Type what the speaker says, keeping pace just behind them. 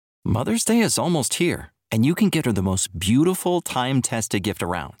Mother's Day is almost here, and you can get her the most beautiful time-tested gift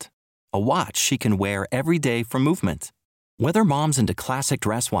around. A watch she can wear every day from Movement. Whether mom's into classic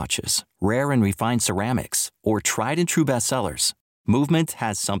dress watches, rare and refined ceramics, or tried and true bestsellers, Movement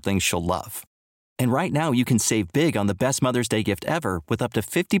has something she'll love. And right now you can save big on the best Mother's Day gift ever with up to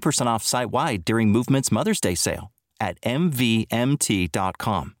 50% off site-wide during Movement's Mother's Day sale at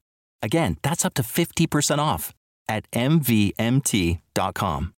MVMT.com. Again, that's up to 50% off at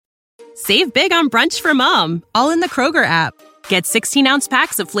MVMT.com. Save big on brunch for mom, all in the Kroger app. Get 16-ounce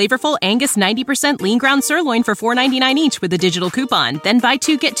packs of flavorful Angus 90% lean ground sirloin for $4.99 each with a digital coupon. Then buy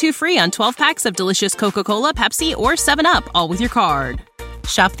 2, get 2 free on 12 packs of delicious Coca-Cola, Pepsi, or 7-Up, all with your card.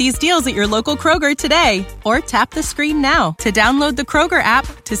 Shop these deals at your local Kroger today, or tap the screen now to download the Kroger app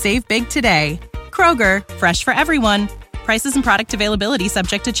to save big today. Kroger, fresh for everyone. Prices and product availability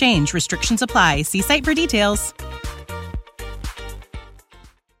subject to change. Restrictions apply. See site for details.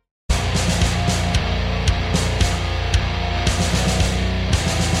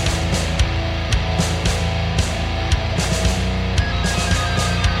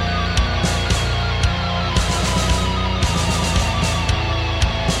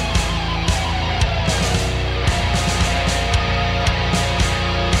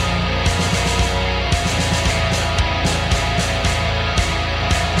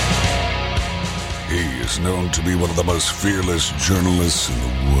 Known to be one of the most fearless journalists in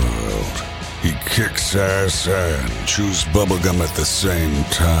the world. He kicks ass and chews bubblegum at the same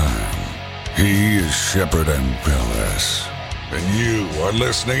time. He is Shepard Ambellis. And you are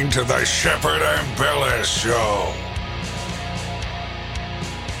listening to the Shepard Ambellis Show.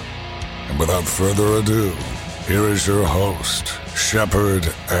 And without further ado, here is your host, Shepard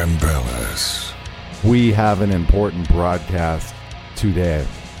Ambellis. We have an important broadcast today.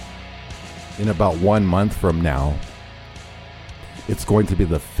 In about 1 month from now, it's going to be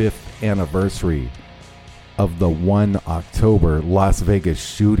the 5th anniversary of the 1 October Las Vegas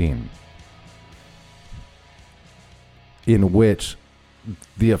shooting, in which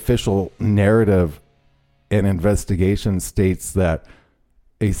the official narrative and investigation states that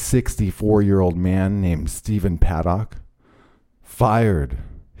a 64-year-old man named Stephen Paddock fired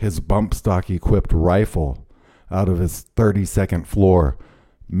his bump stock equipped rifle out of his 32nd floor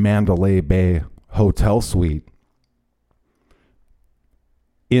Mandalay Bay hotel suite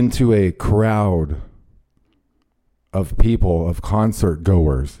into a crowd of people, of concert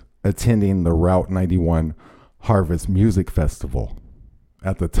goers attending the Route 91 Harvest Music Festival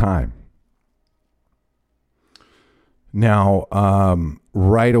at the time. Now,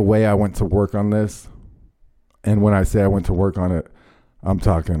 right away I went to work on this. And when I say I went to work on it, I'm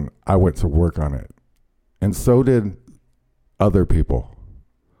talking I went to work on it. And so did other people.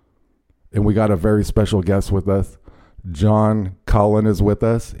 And we got a very special guest with us. John Cullen is with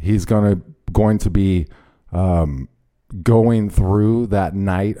us. He's going to be going through that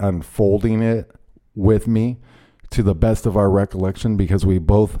night, unfolding it with me to the best of our recollection, because we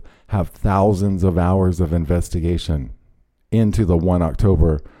both have thousands of hours of investigation into the 1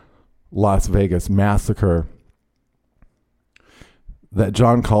 October Las Vegas massacre that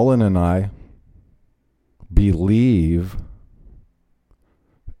John Cullen and I believe.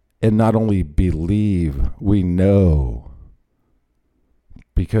 And not only believe, we know,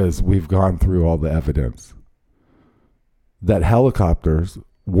 because we've gone through all the evidence, that helicopters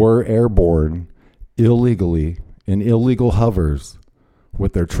were airborne illegally in illegal hovers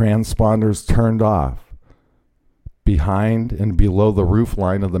with their transponders turned off behind and below the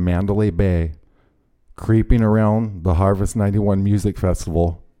roofline of the Mandalay Bay, creeping around the Harvest 91 Music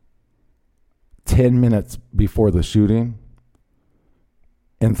Festival 10 minutes before the shooting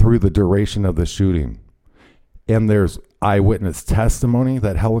and through the duration of the shooting. And there's eyewitness testimony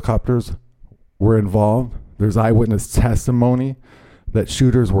that helicopters were involved. There's eyewitness testimony that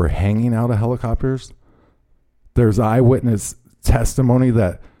shooters were hanging out of helicopters. There's eyewitness testimony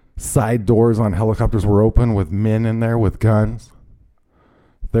that side doors on helicopters were open with men in there with guns.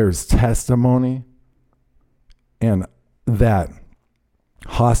 There's testimony and that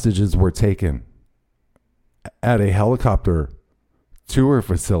hostages were taken at a helicopter tour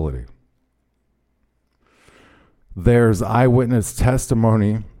facility. There's eyewitness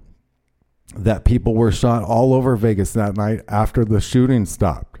testimony that people were shot all over Vegas that night after the shooting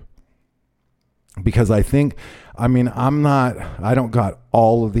stopped. Because I don't got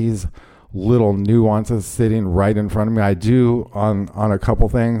all of these little nuances sitting right in front of me. I do on a couple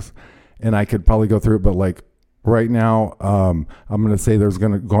things, and I could probably go through it, but like right now, I'm going to say there's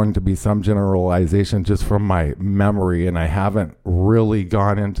going to be some generalization just from my memory, and I haven't really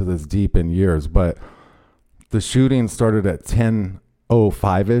gone into this deep in years, but the shooting started at 10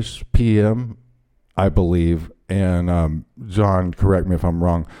 10:05ish p.m., I believe. And John, correct me if I'm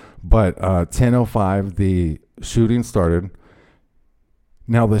wrong, but 10:05 the shooting started.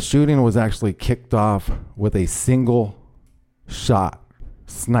 Now the shooting was actually kicked off with a single shot,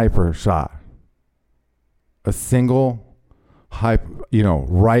 sniper shot, a single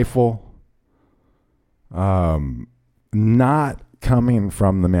rifle, not coming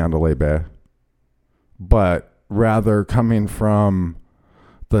from the Mandalay Bay, but rather coming from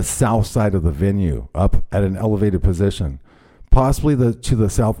the south side of the venue, up at an elevated position, possibly to the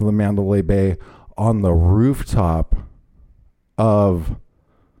south of the Mandalay Bay, on the rooftop of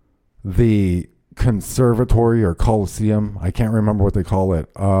the conservatory or Coliseum. I can't remember what they call it.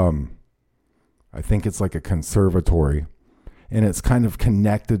 I think it's like a conservatory, and it's kind of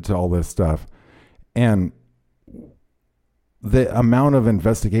connected to all this stuff. And the amount of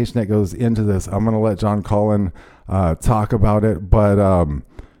investigation that goes into this, I'm going to let John Cullen talk about it, but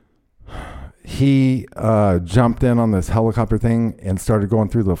he jumped in on this helicopter thing and started going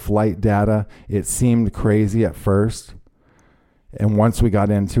through the flight data. It seemed crazy at first, and once we got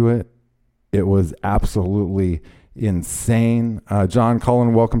into it, it was absolutely insane. John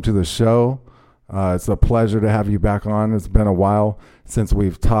Cullen, welcome to the show. It's a pleasure to have you back on. It's been a while since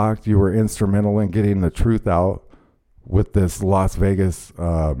we've talked. You were instrumental in getting the truth out with this Las Vegas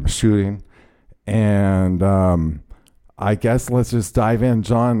shooting. And I guess let's just dive in.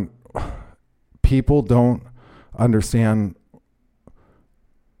 John, people don't understand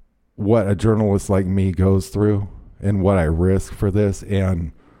what a journalist like me goes through and what I risk for this,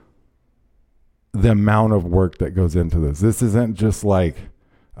 and the amount of work that goes into this. This isn't just like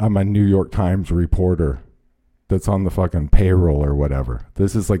I'm a New York Times reporter that's on the fucking payroll or whatever.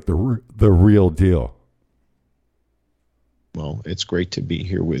 This is like the real deal. Well, it's great to be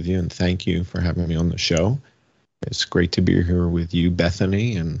here with you, and thank you for having me on the show. It's great to be here with you,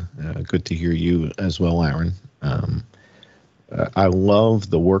 Bethany, and good to hear you as well, Aaron. I love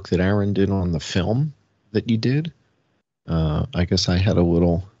the work that Aaron did on the film that you did. I guess I had a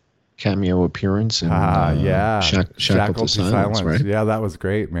little cameo appearance in Shackled to Silence, right? Yeah, that was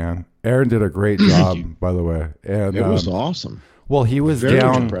great, man. Aaron did a great job, by the way. And it was awesome. Well, he was very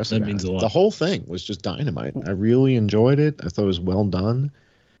down. Impressive. That means a lot. The whole thing was just dynamite. I really enjoyed it. I thought it was well done.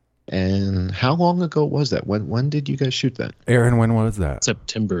 And how long ago was that? When did you guys shoot that? Aaron, when was that?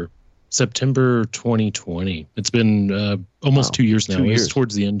 September 2020. It's been almost 2 years now. 2 years. It was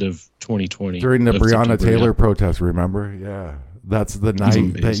towards the end of 2020. During the Breonna September, Taylor protest, remember? Yeah. That's the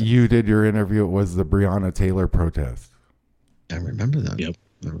night that you did your interview. It was the Breonna Taylor protest. I remember that. Yep.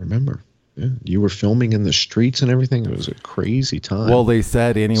 I remember. Yeah. You were filming in the streets and everything. It was a crazy time. Well, they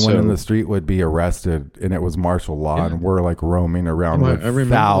said anyone in the street would be arrested, and it was martial law, and we're like roaming around with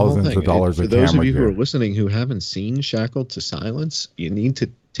thousands of dollars of camera gear. For those of you who are listening who haven't seen Shackled to Silence, you need to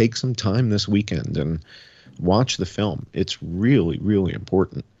take some time this weekend and watch the film. It's really, really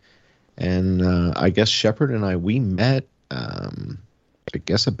important. And I guess Shepard and we met, I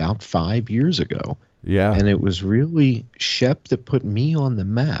guess about 5 years ago. Yeah. And it was really Shep that put me on the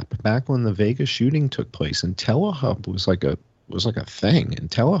map back when the Vegas shooting took place. And Telehub was like a thing, and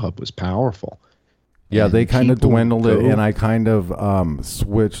Telehub was powerful. Yeah, and they kind of dwindled it, and I kind of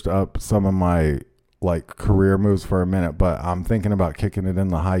switched up some of my like career moves for a minute, but I'm thinking about kicking it in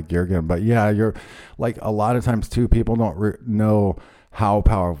the high gear again. But yeah, you're like, a lot of times too, people don't know how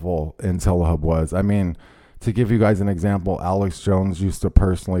powerful Telehub was. I mean, to give you guys an example, Alex Jones used to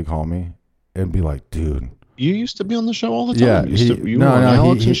personally call me and be like, dude. You used to be on the show all the time. Yeah, you were on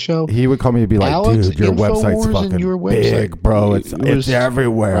Alex's show. He would call me and be like, Alex, dude, your website's fucking big, bro. It's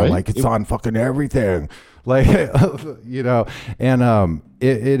everywhere. Right? Like, it's on fucking everything. Like, you know, and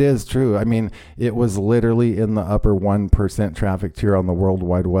it is true. I mean, it was literally in the upper 1% traffic tier on the World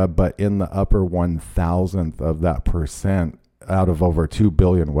Wide Web, but in the upper 1,000th of that percent out of over 2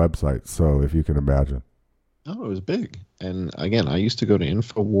 billion websites. So if you can imagine. Oh, it was big. And again, I used to go to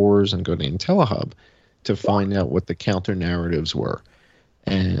InfoWars and go to Intelihub to find out what the counter narratives were.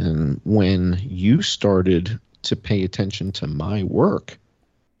 And when you started to pay attention to my work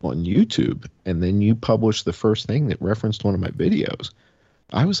on YouTube, and then you published the first thing that referenced one of my videos,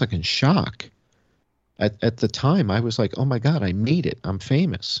 I was like in shock. At the time, I was like, oh my God, I made it. I'm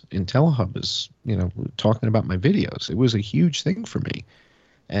famous. Intelihub is, talking about my videos. It was a huge thing for me.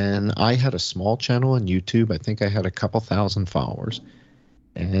 And I had a small channel on YouTube. I think I had a couple thousand followers.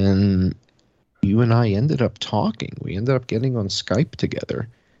 And you and I ended up talking. We ended up getting on Skype together.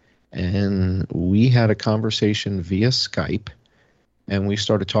 And we had a conversation via Skype. And we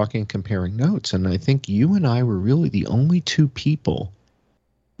started talking, comparing notes. And I think you and I were really the only two people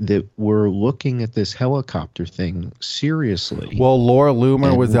that were looking at this helicopter thing seriously. Well, Laura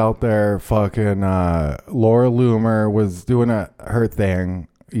Loomer was out there fucking. Laura Loomer was doing her thing,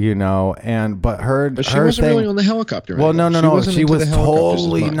 but she her wasn't thing, really on the helicopter. Well, angle. no. She was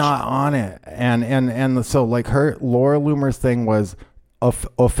totally much. not on it, and so like her Laura Loomer's thing was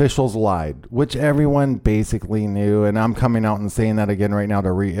officials lied, which everyone basically knew, and I'm coming out and saying that again right now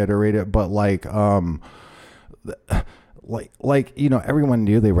to reiterate it, but everyone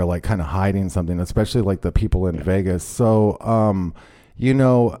knew they were like kind of hiding something, especially like the people in Vegas. So,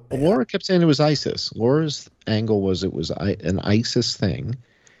 Laura kept saying it was ISIS. Laura's angle was it was an ISIS thing,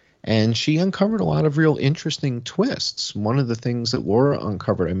 and she uncovered a lot of real interesting twists. One of the things that Laura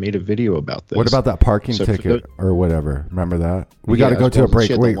uncovered, I made a video about this. What about that parking ticket or whatever? Remember that? We got to go to a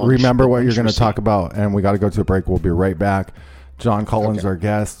break. Wait, remember what you're going to talk about, and we got to go to a break. We'll be right back. John Cullen's our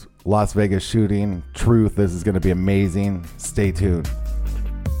guest. Las Vegas shooting. Truth. This is going to be amazing. Stay tuned.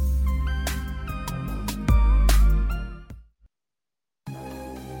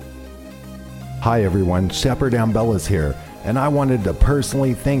 Hi, everyone. Shepard Ambellas here, and I wanted to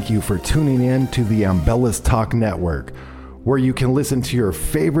personally thank you for tuning in to the Ambellas Talk Network, where you can listen to your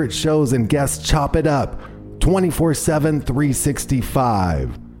favorite shows and guests chop it up 24/7,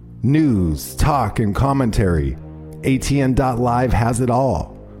 365. News, talk, and commentary. ATN.live has it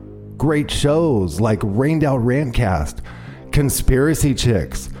all. Great shows like Rained Out Rantcast, Conspiracy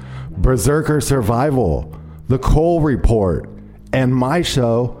Chicks, Berserker Survival, The Cole Report, and my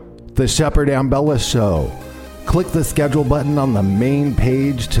show, The Shepard Ambellas Show. Click the schedule button on the main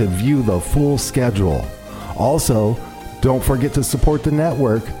page to view the full schedule. Also, don't forget to support the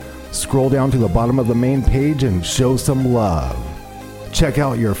network. Scroll down to the bottom of the main page and show some love. Check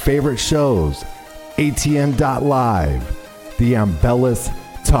out your favorite shows. ATN.live, the Ambellas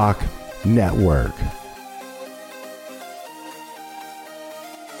Talk Network.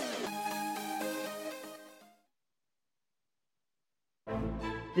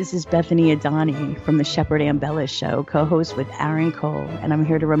 This is Bethany Adani from the Shepard Ambellas Show, co-host with Aaron Cole, and I'm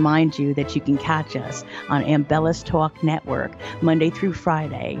here to remind you that you can catch us on Ambellas Talk Network Monday through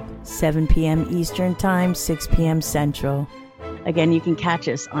Friday, 7 p.m. Eastern Time, 6 p.m. Central. Again, you can catch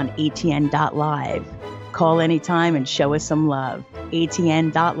us on ATN.live. Call anytime and show us some love.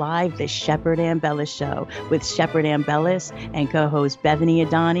 ATN.live, the Shepard Ambellas Show with Shepard Ambellas and co-host Bethany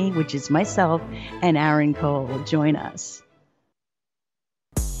Adani, which is myself, and Aaron Cole. Join us.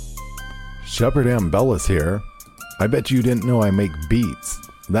 Shepard Ambellas here. I bet you didn't know I make beats.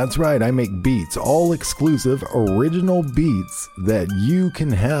 That's right, I make beats, all exclusive, original beats that you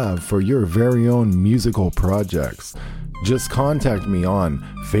can have for your very own musical projects. Just contact me on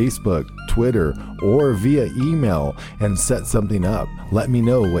Facebook, Twitter, or via email and set something up. Let me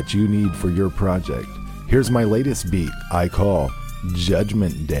know what you need for your project. Here's my latest beat I call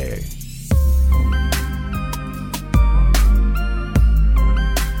Judgment Day.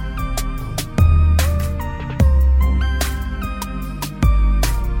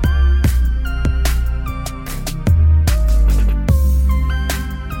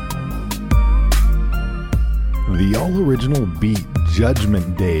 The all-original beat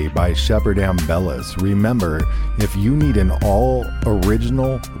Judgment Day by Shepard Ambellas. Remember, if you need an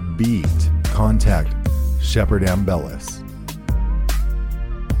all-original beat, contact Shepard Ambellas.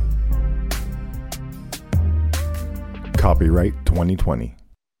 Copyright 2020.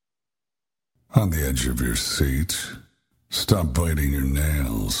 On the edge of your seat, stop biting your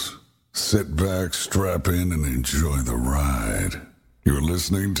nails. Sit back, strap in, and enjoy the ride. You're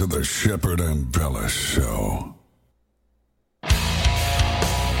listening to the Shepard Ambellas Show.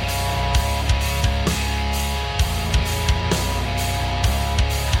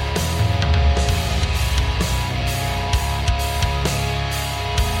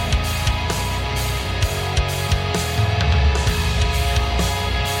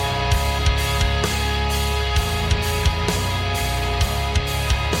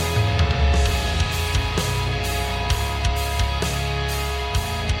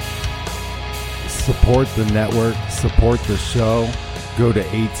 Support the network, support the show. Go to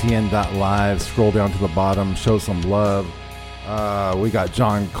atn.live, scroll down to the bottom, show some love. We got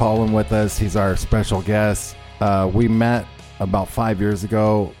John Cullen with us. He's our special guest. We met about 5 years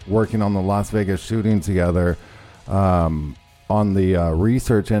ago working on the Las Vegas shooting together on the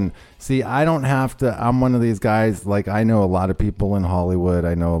research. And see, I don't have to, I'm one of these guys, like I know a lot of people in Hollywood.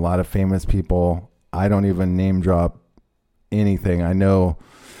 I know a lot of famous people. I don't even name drop anything. I know,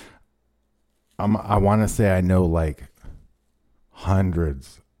 I want to say I know like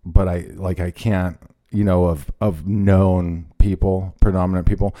hundreds, but I can't, of known people, predominant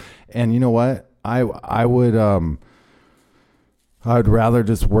people. And you know what? I would, I'd rather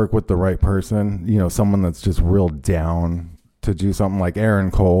just work with the right person, someone that's just real down to do something like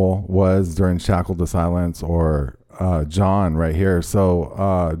Aaron Cole was during Shackled to Silence, or John right here.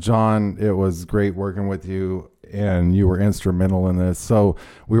 So, John, it was great working with you, and you were instrumental in this. So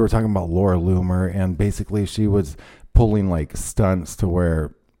we were talking about Laura Loomer, and basically she was pulling like stunts to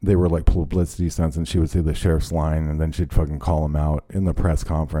where they were like publicity stunts, and she would see the sheriff's line, and then she'd fucking call him out in the press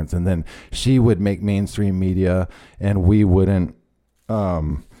conference, and then she would make mainstream media, and we wouldn't.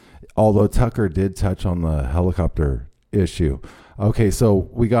 Although Tucker did touch on the helicopter issue. Okay, so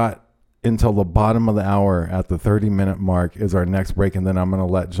we got until the bottom of the hour at the 30-minute mark is our next break, and then I'm going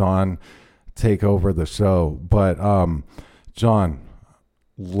to let John take over the show. But John,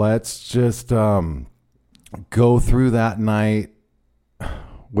 let's just go through that night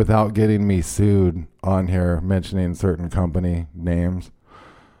without getting me sued on here mentioning certain company names.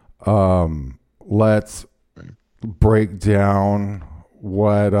 Let's break down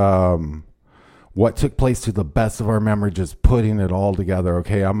what took place to the best of our memory, just putting it all together.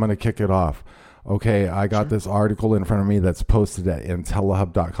 Okay, I'm going to kick it off. Okay, I got this article in front of me that's posted at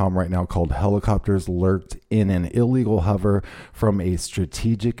intellihub.com right now called Helicopters Lurked in an Illegal Hover from a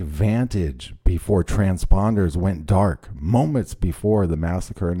Strategic Vantage Before Transponders Went Dark, moments before the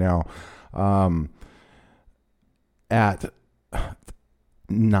massacre. Now, at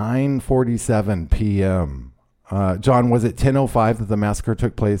 9:47 p.m., John, was it 10:05 that the massacre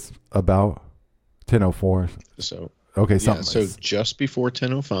took place? About 10:04. So okay, yeah, so just before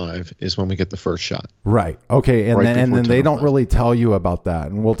 10:05 is when we get the first shot. Right. Okay, and right then they don't really tell you about that,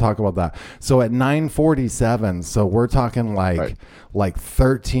 and we'll talk about that. So at 9:47, so we're talking like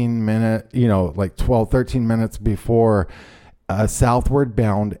 13 minutes, like 12, 13 minutes before a southward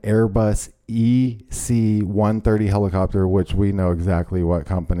bound Airbus EC-130 helicopter, which we know exactly what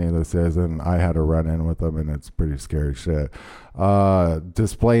company this is, and I had a run-in with them, and it's pretty scary shit.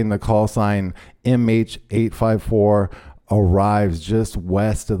 Displaying the call sign MH854 arrives just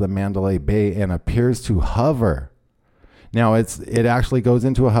west of the Mandalay Bay and appears to hover. Now, it actually goes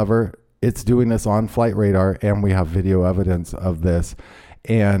into a hover. It's doing this on flight radar, and we have video evidence of this.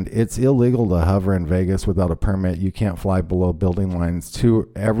 And it's illegal to hover in Vegas without a permit. You can't fly below building lines.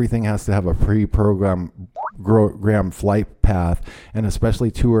 Everything has to have a pre-programmed flight path, and especially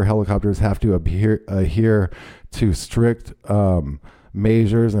tour helicopters have to adhere to strict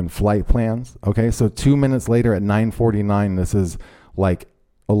measures and flight plans. Okay, so 2 minutes later at 9:49, this is like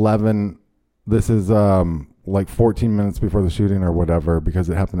 11. This is like 14 minutes before the shooting or whatever, because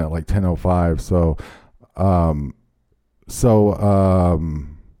it happened at like 10:05.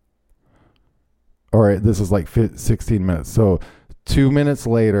 All right, this is like 16 minutes. So 2 minutes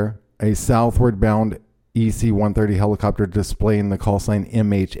later, a southward bound EC-130 helicopter displaying the call sign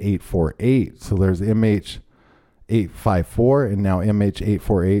MH848. So there's MH854 and now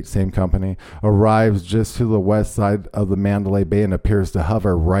MH848, same company, arrives just to the west side of the Mandalay Bay and appears to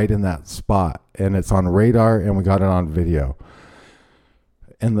hover right in that spot. And it's on radar, and we got it on video.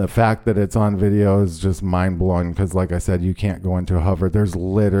 And the fact that it's on video is just mind-blowing, because like I said, you can't go into a hover. There's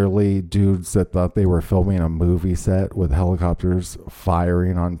literally dudes that thought they were filming a movie set with helicopters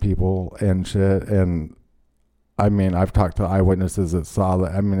firing on people and shit. And I mean, I've talked to eyewitnesses that saw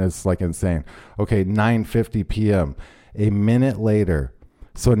that. I mean, it's like insane. Okay, 9:50 p.m. A minute later.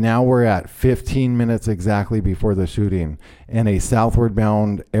 So now we're at 15 minutes exactly before the shooting, and a southward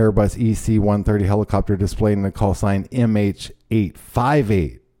bound Airbus EC-130 helicopter displaying the call sign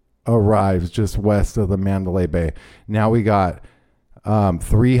MH858 arrives just west of the Mandalay Bay. Now we got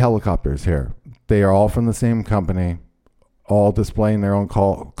 3 helicopters here. They are all from the same company, all displaying their own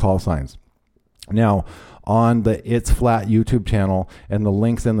call signs. Now, on the It's Flat YouTube channel, and the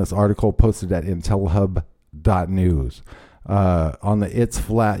links in this article posted at intellihub.news. On the It's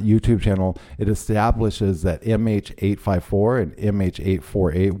Flat YouTube channel, it establishes that MH854 and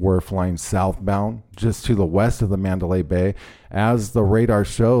MH848 were flying southbound just to the west of the Mandalay Bay, as the radar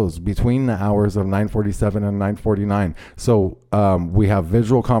shows, between the hours of 9:47 and 9:49. So we have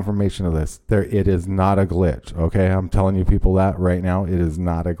visual confirmation of this. It is not a glitch. Okay, I'm telling you people that right now. It is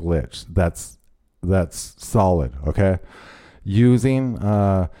not a glitch. That's solid. Okay. Using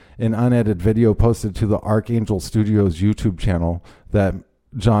an unedited video posted to the Archangel Studios YouTube channel that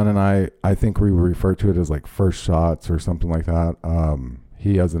John and I think we refer to it as like First Shots or something like that.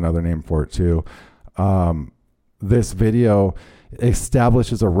 He has another name for it too. This video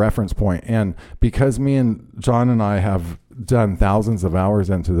establishes a reference point. And because me and John and I have done thousands of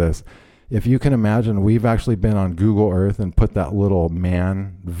hours into this, if you can imagine, we've actually been on Google Earth and put that little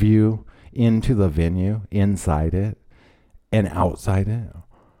man view into the venue, inside it, and outside it.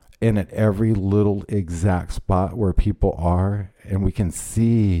 and at every little exact spot where people are, and we can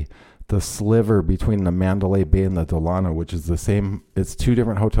see the sliver between the Mandalay Bay and the Delano, which is the same. It's two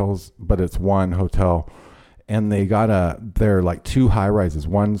different hotels, but it's one hotel. And they're like two high rises.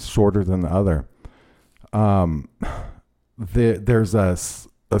 One's shorter than the other. There's a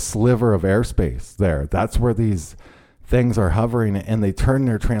sliver of airspace there. That's where these things are hovering, and they turn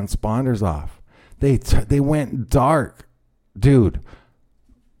their transponders off. They went dark, dude,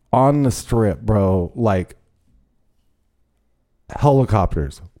 on the strip, bro. Like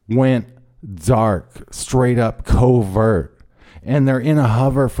helicopters went dark, straight up covert. And they're in a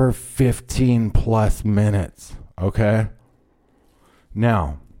hover for 15 plus minutes. Okay.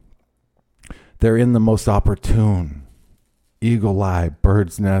 Now, they're in the most opportune eagle eye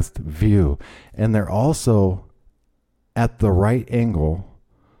bird's nest view. And they're also at the right angle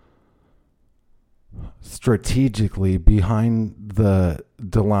strategically behind the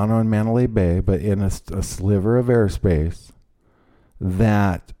Delano and Mandalay Bay, but in a sliver of airspace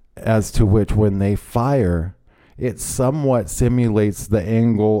that, as to which when they fire, it somewhat simulates the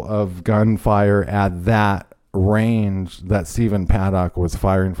angle of gunfire at that range that Stephen Paddock was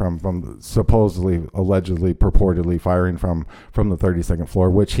firing from supposedly, allegedly, purportedly firing from the 32nd floor,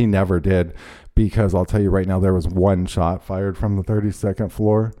 which he never did, because I'll tell you right now, there was one shot fired from the 32nd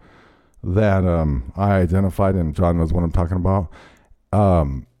floor that I identified, and John knows what I'm talking about.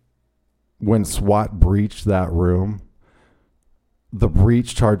 When SWAT breached that room, the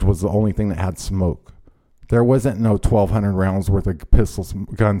breach charge was the only thing that had smoke. There wasn't no 1,200 rounds worth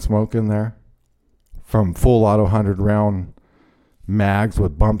of gun smoke in there from full auto 100-round mags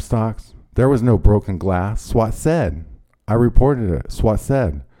with bump stocks. There was no broken glass. SWAT said, I reported it. SWAT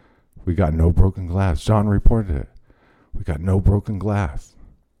said, we got no broken glass. John reported it. We got no broken glass.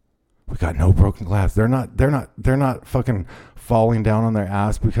 We got no broken glass. They're not fucking falling down on their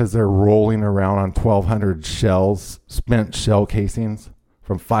ass because they're rolling around on 1,200 shells, spent shell casings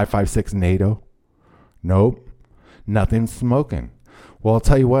from 5.56 NATO. Nope, nothing's smoking. Well, I'll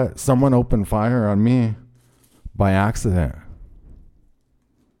tell you what, someone opened fire on me by accident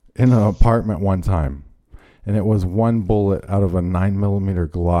in an apartment one time, and it was one bullet out of a 9mm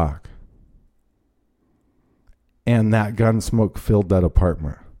Glock, and that gun smoke filled that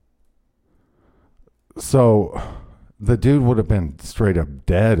apartment. So the dude would have been straight up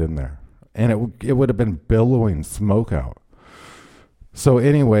dead in there, and it would have been billowing smoke out. So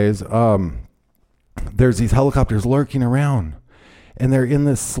anyways, there's these helicopters lurking around, and they're in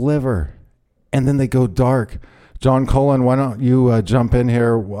this sliver, and then they go dark. John Cullen, why don't you jump in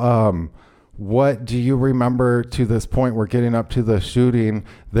here? What do you remember to this point? We're getting up to the shooting.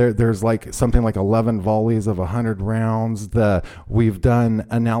 There's like something like 11 volleys of 100 rounds. We've done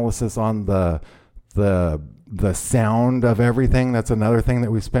analysis on the sound of everything. That's another thing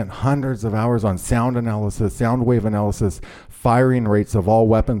that we spent hundreds of hours on: sound analysis, sound wave analysis, firing rates of all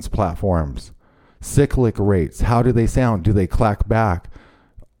weapons platforms. Cyclic rates. How do they sound? Do they clack back?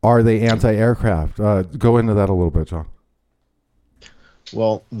 Are they anti-aircraft? Go into that a little bit, John.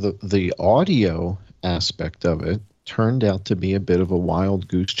 Well, the audio aspect of it turned out to be a bit of a wild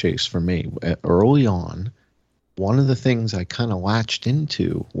goose chase for me. Early on, one of the things I kind of latched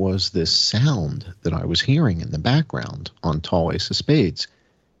into was this sound that I was hearing in the background on Tall Ace of Spades.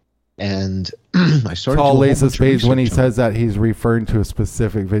 And I started Tall Ace of Spades, when he says that, he's referring to a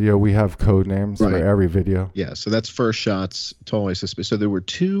specific video. We have code names for every video. Yeah, so that's First Shots, Tall Ace of Spades. So there were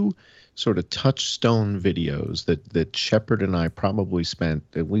two sort of touchstone videos that Shepard and I probably spent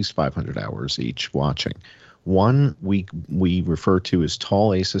at least 500 hours each watching. One we refer to as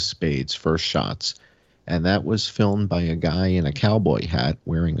Tall Ace of Spades, First Shots, and that was filmed by a guy in a cowboy hat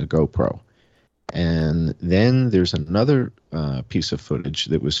wearing a GoPro. And then there's another piece of footage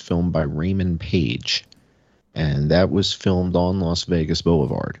that was filmed by Raymond Page, and that was filmed on Las Vegas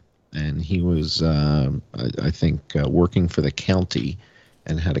Boulevard. And he was, I think, working for the county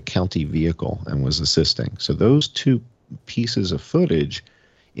and had a county vehicle and was assisting. So those two pieces of footage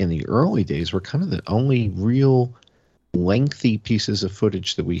in the early days were kind of the only real lengthy pieces of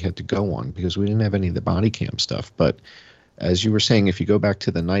footage that we had to go on, because we didn't have any of the body cam stuff. But as you were saying, if you go back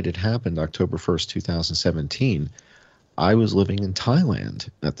to the night it happened, October 1st, 2017, I was living in Thailand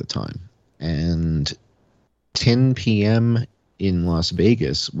at the time. And 10 p.m. in Las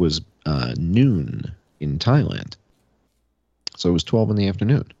Vegas was noon in Thailand. So it was 12 in the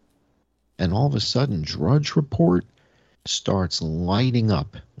afternoon. And all of a sudden, Drudge Report starts lighting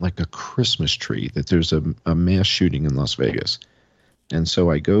up like a Christmas tree that there's a mass shooting in Las Vegas. And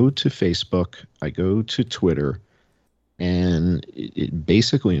so I go to Facebook, I go to Twitter, and it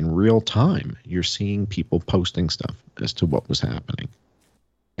basically in real time, you're seeing people posting stuff as to what was happening.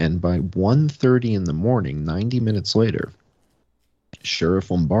 And by 1:30 in the morning, 90 minutes later,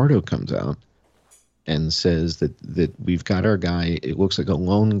 Sheriff Lombardo comes out and says that we've got our guy. It looks like a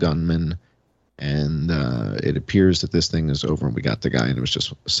lone gunman, and it appears that this thing is over and we got the guy, and it was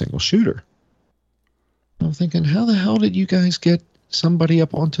just a single shooter. I'm thinking, how the hell did you guys get somebody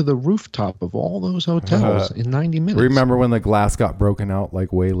up onto the rooftop of all those hotels in 90 minutes? Remember when the glass got broken out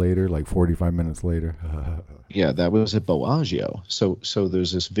like way later, like 45 minutes later? Yeah, that was at Bellagio. So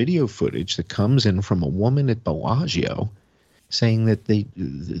there's this video footage that comes in from a woman at Bellagio saying that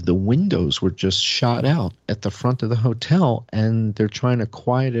the windows were just shot out at the front of the hotel, and they're trying to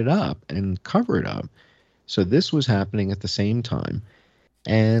quiet it up and cover it up. So this was happening at the same time,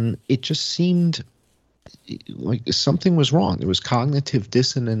 and it just seemed like something was wrong. There was cognitive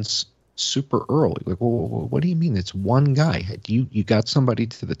dissonance super early. Like, well, what do you mean? It's one guy. You got somebody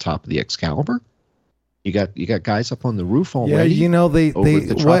to the top of the Excalibur? You got guys up on the roof already.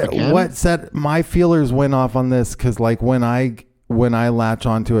 Yeah, what set my feelers went off on this, because like when I latch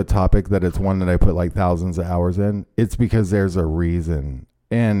onto a topic that it's one that I put like thousands of hours in, it's because there's a reason.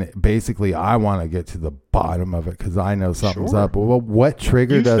 And basically, I want to get to the bottom of it because I know something's up. Well, what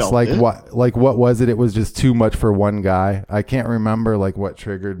triggered us? Like what was it? It was just too much for one guy. I can't remember like what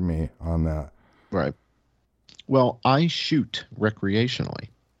triggered me on that. Right. Well, I shoot recreationally,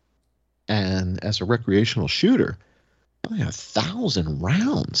 and as a recreational shooter, I have 1,000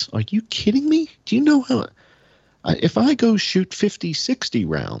 rounds. Are you kidding me? Do you know how? If I go shoot 50, 60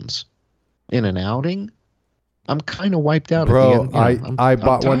 rounds in an outing, I'm kind of wiped out. Bro, at the end. I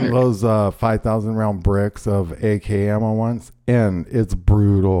bought one of those 5,000 round bricks of AK ammo once, and it's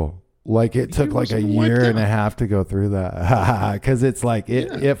brutal. Like it took like a year and a half to go through that because it's like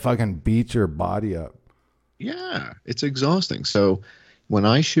it fucking beats your body up. Yeah, it's exhausting. So when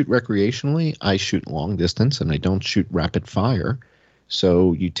I shoot recreationally, I shoot long distance and I don't shoot rapid fire.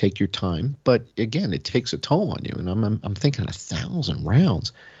 So you take your time, but again, it takes a toll on you. And I'm thinking 1,000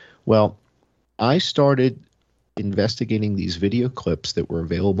 rounds. Well, I started investigating these video clips that were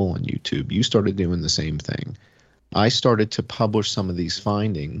available on YouTube. You started doing the same thing. I started to publish some of these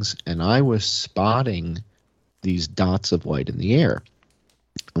findings, and I was spotting these dots of light in the air.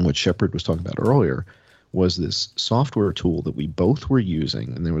 And what Shepard was talking about earlier was this software tool that we both were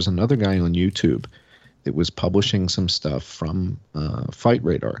using, and there was another guy on YouTube that was publishing some stuff from Fight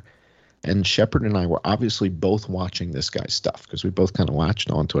Radar. And Shepard and I were obviously both watching this guy's stuff because we both kind of latched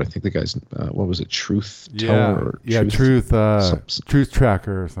onto it. I think the guy's, what was it, Truth Teller? Truth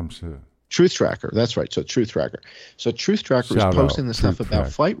Tracker or some shit. Truth Tracker, that's right. So Truth Tracker. So Truth Tracker was posting the stuff about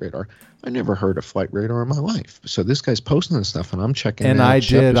Flight Radar. I never heard of Flight Radar in my life. So this guy's posting this stuff, and I'm checking it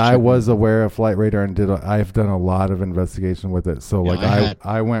out. And I was aware of Flight Radar and I've done a lot of investigation with it. So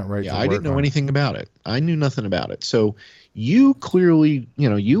I went right to work. I didn't know anything about it. I knew nothing about it. So you clearly,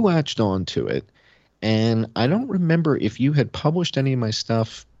 you latched on to it, and I don't remember if you had published any of my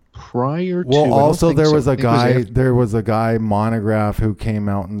stuff prior to. Well, also there was a guy, Monograph, who came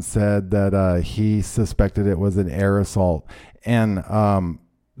out and said that he suspected it was an air assault, and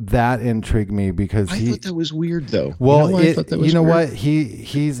that intrigued me because I thought that was weird though. Well, what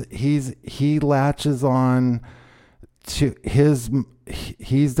he latches on to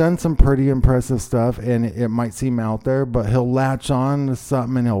he's done some pretty impressive stuff, and it might seem out there, but he'll latch on to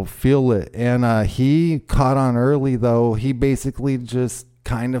something and he'll feel it. And he caught on early, though. He basically just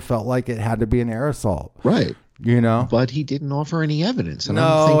kind of felt like it had to be an air assault, right? But he didn't offer any evidence. And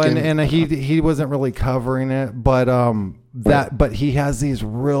no, I'm thinking, he wasn't really covering it, but but he has these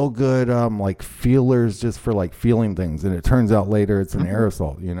real good like feelers just for like feeling things, and it turns out later it's an air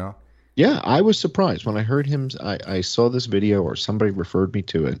assault. Yeah, I was surprised when I heard him. I saw this video, or somebody referred me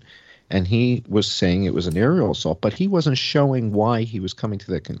to it, and he was saying it was an aerial assault, but he wasn't showing why he was coming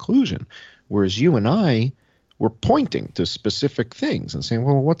to that conclusion. Whereas you and I were pointing to specific things and saying,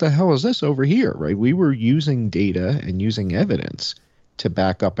 well, what the hell is this over here, right? We were using data and using evidence to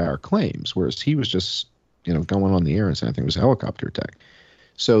back up our claims, whereas he was just, going on the air and saying, I think it was a helicopter attack.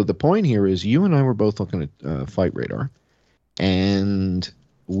 So the point here is you and I were both looking at Flight Radar, and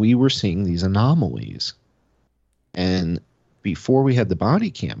we were seeing these anomalies. And before we had the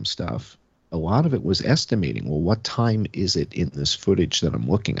body cam stuff, a lot of it was estimating, well, what time is it in this footage that I'm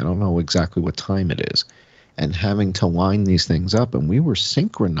looking? I don't know exactly what time it is. And having to line these things up. And we were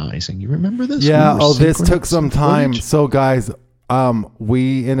synchronizing. You remember this? Yeah. This took some time. Footage. So, guys,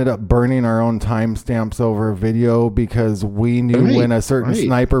 we ended up burning our own timestamps over video because we knew when a certain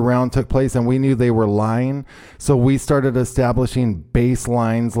sniper round took place, and we knew they were lying. So we started establishing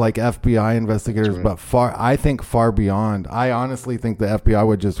baselines like FBI investigators, but far beyond. I honestly think the FBI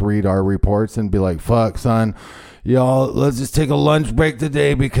would just read our reports and be like, fuck, son, y'all, let's just take a lunch break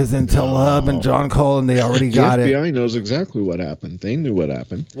today because IntelliHub and John Cullen, they already got it. The FBI knows exactly what happened. They knew what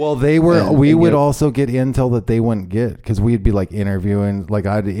happened. Well, we would also get intel that they wouldn't get because we'd be like interviewing, like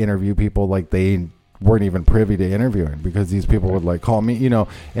I'd interview people like they weren't even privy to interviewing because these people would like call me,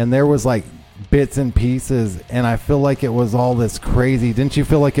 and there was like bits and pieces, and I feel like it was all this crazy. Didn't you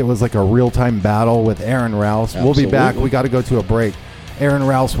feel like it was like a real-time battle with Aaron Rouse? Absolutely. We'll be back. We got to go to a break. Aaron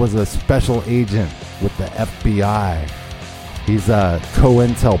Rouse was a special agent with the FBI. He's a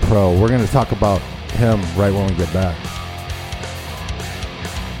COINTEL pro. We're going to talk about him right when we get back.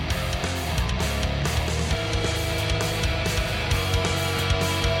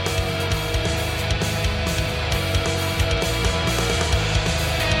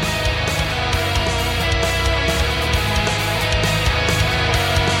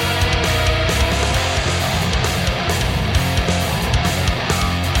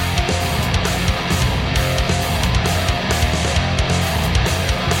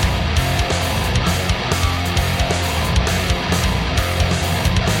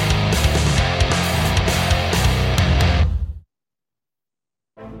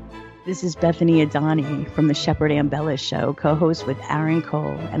 This is Bethany Adani from the Shepherd Ambella Show, co-host with Aaron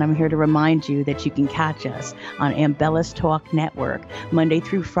Cole, and I'm here to remind you that you can catch us on Ambella's Talk Network Monday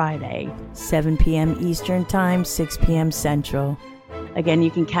through Friday, 7 p.m. Eastern Time, 6 p.m. Central. Again, you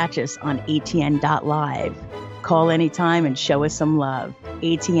can catch us on ATN.live. Call anytime and show us some love.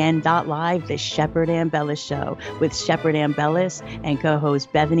 ATN.live, the Shepherd Ambella Show with Shepherd Ambellis and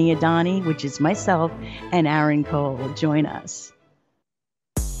co-host Bethany Adani, which is myself, and Aaron Cole. Join us.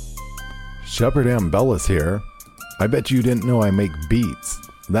 Shepherd Ambellis here. I bet you didn't know I make beats.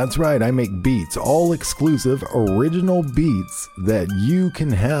 That's right, I make beats, all exclusive, original beats that you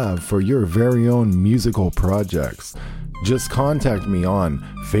can have for your very own musical projects. Just contact me on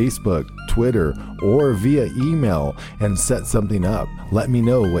Facebook, Twitter, or via email and set something up. Let me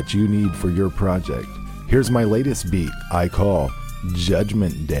know what you need for your project. Here's my latest beat I call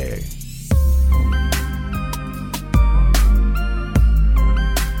Judgment Day.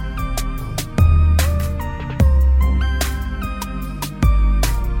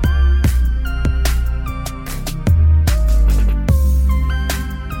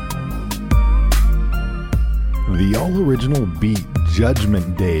 The all-original beat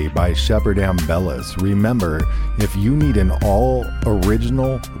Judgment Day by Shepherd Ambellis. Remember, if you need an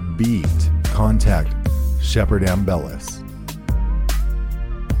all-original beat, contact Shepherd Ambellis.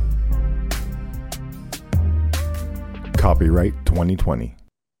 Copyright 2020.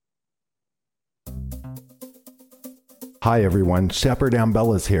 Hi everyone, Shepherd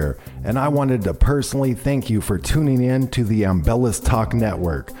Ambellis here, and I wanted to personally thank you for tuning in to the Ambellis Talk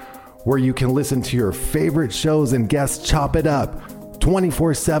Network, where you can listen to your favorite shows and guests chop it up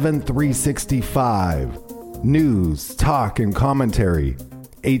 24/7, 365. News, talk, and commentary.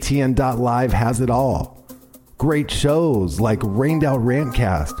 ATN.live has it all. Great shows like Rained Out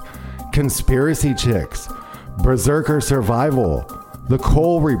Rantcast, Conspiracy Chicks, Berserker Survival, The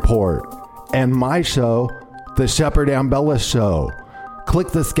Cole Report, and my show, The Shepherd Ambellis Show. Click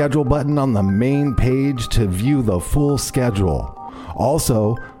the schedule button on the main page to view the full schedule.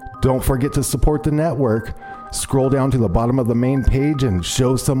 Also, don't forget to support the network. Scroll down to the bottom of the main page and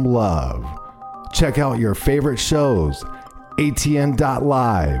show some love. Check out your favorite shows.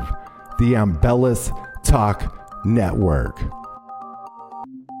 ATN.live, the Ambellis Talk Network.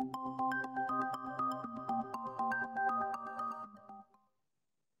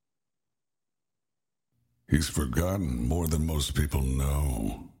 He's forgotten more than most people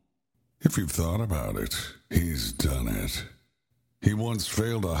know. If you've thought about it, he's done it. He once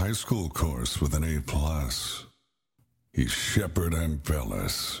failed a high school course with an A+. He's Shepherd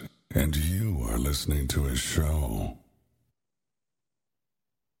Ambellis, and you are listening to his show.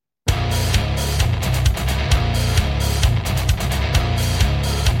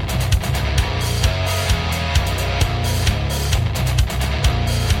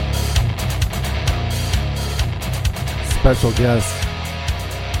 Special guest,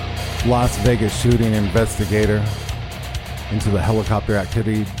 Las Vegas shooting investigator into the helicopter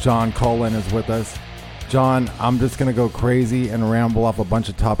activity, John Cullen is with us. John, I'm just going to go crazy and ramble off a bunch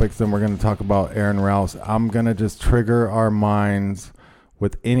of topics, then we're going to talk about Aaron Rouse. I'm going to just trigger our minds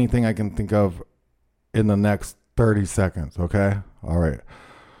with anything I can think of in the next 30 seconds, okay? All right.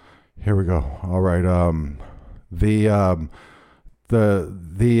 Here we go. All right. The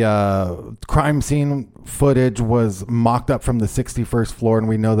crime scene footage was mocked up from the 61st floor, and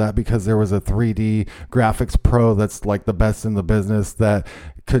we know that because there was a 3D graphics pro that's like the best in the business that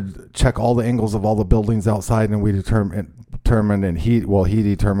could check all the angles of all the buildings outside, and we determined, and he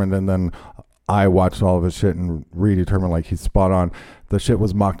determined, and then I watched all of his shit and redetermined like he's spot on. The shit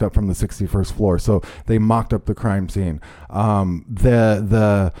was mocked up from the 61st floor. So they mocked up the crime scene.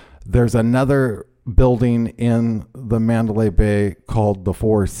 There's another building in the Mandalay Bay called the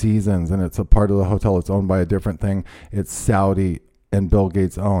Four Seasons, and it's a part of the hotel. It's owned by a different thing. It's Saudi and Bill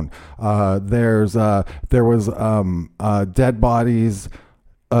Gates owned. There was dead bodies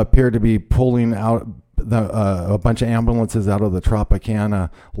appear to be pulling out a bunch of ambulances out of the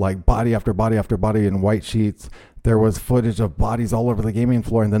Tropicana, like body after body after body in white sheets. There was footage of bodies all over the gaming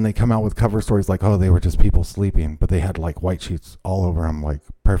floor, and then they come out with cover stories like, oh, they were just people sleeping, but they had like white sheets all over them, like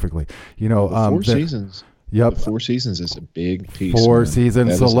perfectly. You know, Four Seasons. Yep. The Four Seasons is a big piece. Four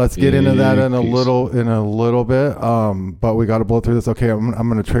Seasons. So let's get into that in a little bit. But we got to blow through this. Okay, I'm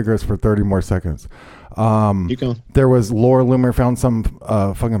going to trigger us for 30 more seconds. Keep going. There was Laura Loomer found some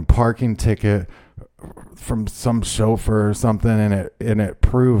fucking parking ticket from some chauffeur or something, and it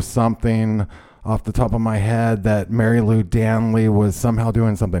proves something off the top of my head that Mary Lou Danley was somehow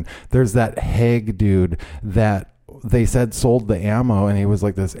doing something. There's that Haig dude that they said sold the ammo, and he was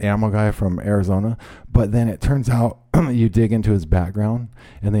like this ammo guy from Arizona. But then it turns out you dig into his background,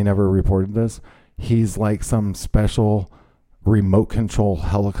 and they never reported this. He's like some special remote control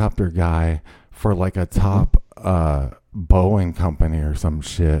helicopter guy for like a top Boeing company or some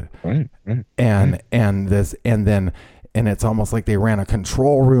shit. Right. And it's almost like they ran a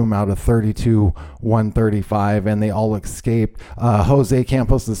control room out of 32-135, and they all escaped. Jose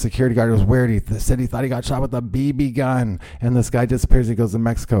Campos, the security guard, was weird. He said he thought he got shot with a BB gun, and this guy disappears. He goes to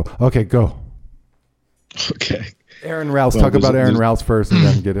Mexico. Okay, go. Okay. Aaron Rouse. Talk about Aaron Rouse first, and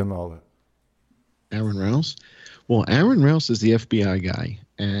then get into all that. Aaron Rouse? Well, Aaron Rouse is the FBI guy,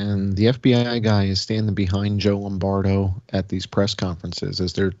 and the FBI guy is standing behind Joe Lombardo at these press conferences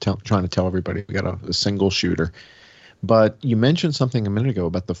as they're trying to tell everybody we got a single shooter. But you mentioned something a minute ago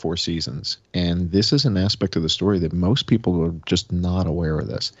about the Four Seasons, and this is an aspect of the story that most people are just not aware of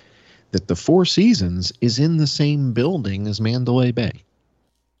this, that the Four Seasons is in the same building as Mandalay Bay.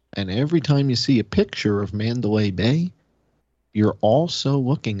 And every time you see a picture of Mandalay Bay, you're also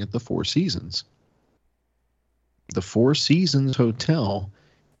looking at the Four Seasons. The Four Seasons Hotel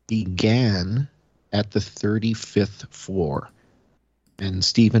began at the 35th floor. And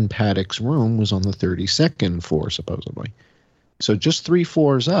Stephen Paddock's room was on the 32nd floor, supposedly. So just 3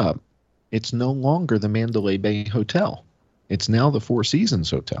 floors up, it's no longer the Mandalay Bay Hotel. It's now the Four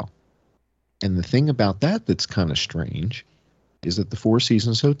Seasons Hotel. And the thing about that that's kind of strange is that the Four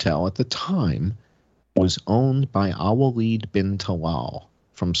Seasons Hotel at the time was owned by Al-Walid bin Talal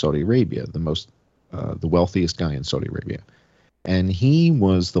from Saudi Arabia, the wealthiest guy in Saudi Arabia. And he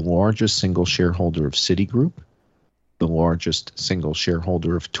was the largest single shareholder of Citigroup, the largest single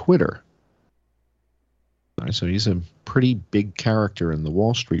shareholder of Twitter. Right, so he's a pretty big character in the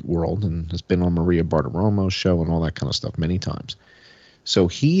Wall Street world and has been on Maria Bartiromo's show and all that kind of stuff many times. So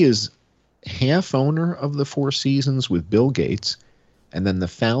he is half owner of the Four Seasons with Bill Gates, and then the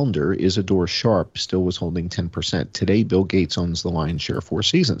founder, Isidore Sharp, still was holding 10%. Today, Bill Gates owns the lion's share of Four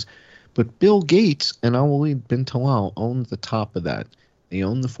Seasons. But Bill Gates and Al-Walid bin Talal owned the top of that. They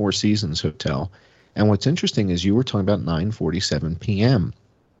owned the Four Seasons Hotel. And what's interesting is you were talking about 9:47 p.m.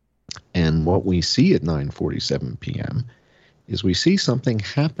 And what we see at 9:47 p.m. is we see something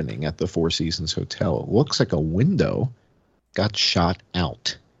happening at the Four Seasons Hotel. It looks like a window got shot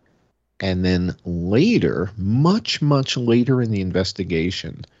out. And then later, much, much later in the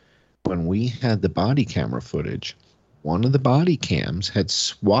investigation, when we had the body camera footage, one of the body cams had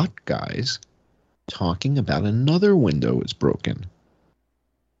SWAT guys talking about another window was broken.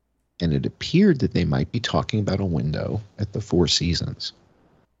 And it appeared that they might be talking about a window at the Four Seasons.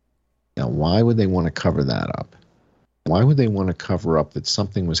 Now, why would they want to cover that up? Why would they want to cover up that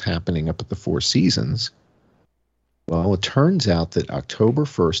something was happening up at the Four Seasons? Well, it turns out that October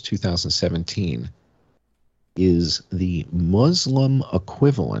 1st, 2017 is the Muslim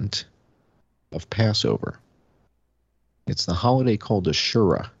equivalent of Passover. It's the holiday called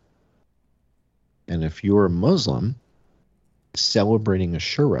Ashura. And if you're a Muslim, celebrating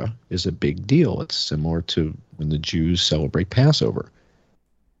Ashura is a big deal. It's similar to when the Jews celebrate Passover.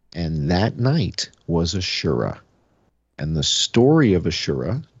 And that night was Ashura. And the story of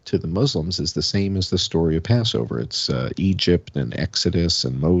Ashura to the Muslims is the same as the story of Passover. It's Egypt and Exodus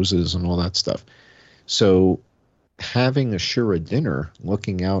and Moses and all that stuff. So having Ashura dinner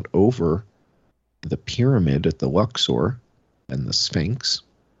looking out over the pyramid at the Luxor and the Sphinx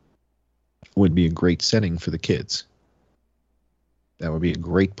would be a great setting for the kids. That would be a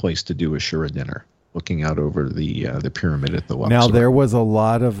great place to do Ashura dinner, looking out over the pyramid at the Luxor. Now, there was a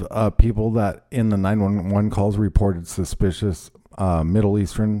lot of people that in the 911 calls reported suspicious Middle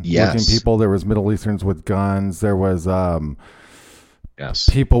Eastern Yes. looking people. There was Middle Easterns with guns. There was Yes.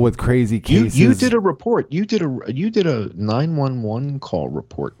 people with crazy cases. You did a report. You did a 911 call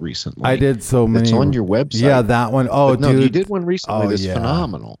report recently. I did so many. It's on your website. Yeah, that one. Oh, But no, dude. you did one recently. Oh, That's yeah.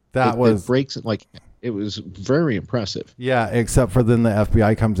 phenomenal. That it breaks it like it was very impressive. Yeah, except for then the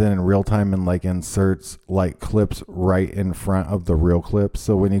FBI comes in real time and like inserts like clips right in front of the real clips.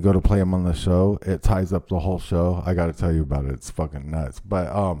 So when you go to play them on the show, it ties up the whole show. I got to tell you about it. It's fucking nuts.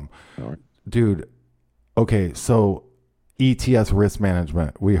 But dude, okay, so ETS risk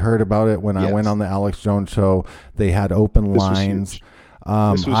management. We heard about it when I went on the Alex Jones show. They had open lines.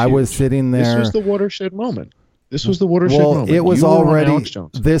 I was sitting there. This was the watershed moment. This was the watershed moment. It was You were on already. Alex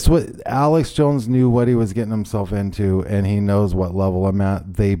Jones. This was Alex Jones knew what he was getting himself into, and he knows what level I'm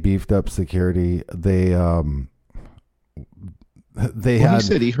at. They beefed up security. They had. He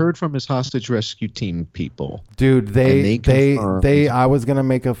said he heard from his hostage rescue team people. Dude, they confirmed. I was gonna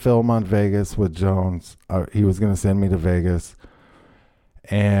make a film on Vegas with Jones. He was gonna send me to Vegas,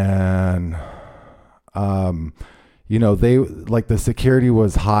 and they like the security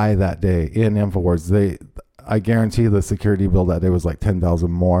was high that day in InfoWars. I guarantee the security bill that day was like 10,000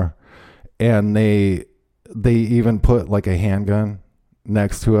 more, and they even put like a handgun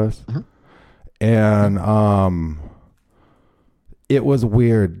next to us, and it was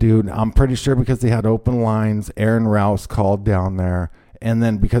weird, dude. I'm pretty sure because they had open lines, Aaron Rouse called down there, and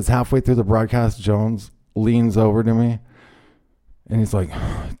then because halfway through the broadcast, Jones leans over to me, and he's like,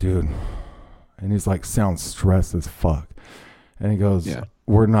 dude, and he's like, sounds stressed as fuck, and he goes,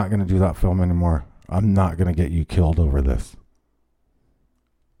 we're not gonna do that film anymore. I'm not going to get you killed over this.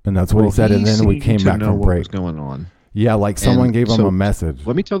 And that's what he said. And then we came back from break. What was going on. Yeah, like someone gave him a message.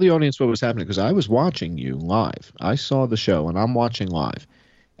 Let me tell the audience what was happening, because I was watching you live. I saw the show, and I'm watching live.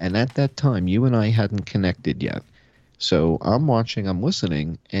 And at that time, you and I hadn't connected yet. So I'm watching, I'm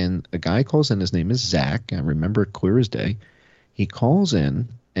listening, and a guy calls in. His name is Zach. I remember it clear as day. He calls in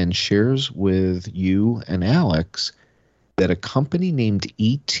and shares with you and Alex that a company named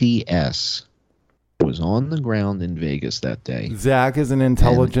ETS was on the ground in Vegas that day. Zach is an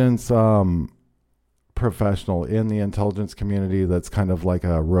intelligence professional in the intelligence community that's kind of like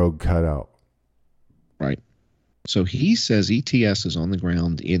a rogue cutout. Right. So he says ETS is on the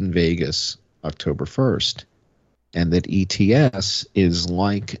ground in Vegas October 1st, and that ETS is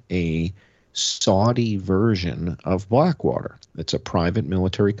like a Saudi version of Blackwater. It's a private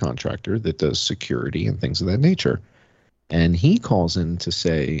military contractor that does security and things of that nature. And he calls in to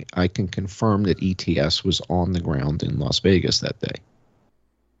say, I can confirm that ETS was on the ground in Las Vegas that day.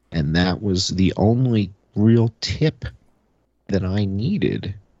 And that was the only real tip that I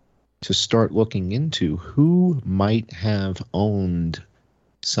needed to start looking into who might have owned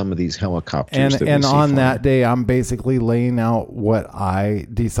some of these helicopters. And on that day, I'm basically laying out what I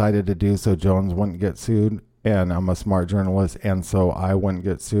decided to do so Jones wouldn't get sued. And I'm a smart journalist, and so I wouldn't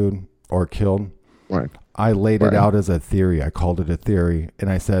get sued or killed. Right. I laid it out as a theory. I called it a theory. And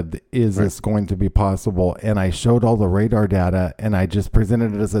I said, is this going to be possible? And I showed all the radar data, and I just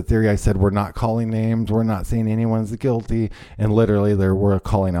presented it as a theory. I said, we're not calling names. We're not saying anyone's guilty. And literally they were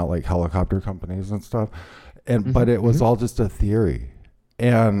calling out like helicopter companies and stuff. And but it was all just a theory.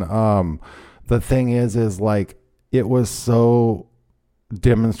 And the thing is like it was so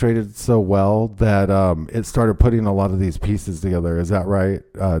demonstrated so well that it started putting a lot of these pieces together. Is that right,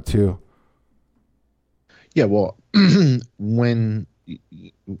 too? Yeah, well, when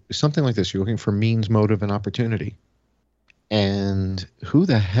something like this, you're looking for means, motive, and opportunity. And who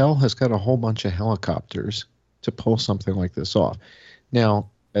the hell has got a whole bunch of helicopters to pull something like this off? Now,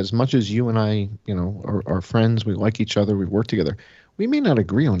 as much as you and I, are friends, we like each other, we work together, we may not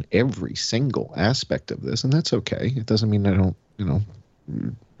agree on every single aspect of this, and that's okay. It doesn't mean I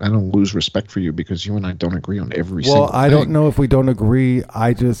don't lose respect for you because you and I don't agree on every single thing. Well, I don't know if we don't agree.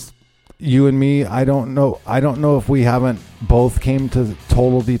 You and me, I don't know if we haven't both came to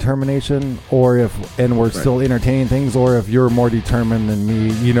total determination, or and we're still entertaining things, or if you're more determined than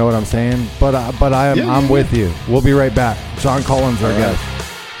me. You know what I'm saying? But I'm with you. We'll be right back. John Cullen's our guest.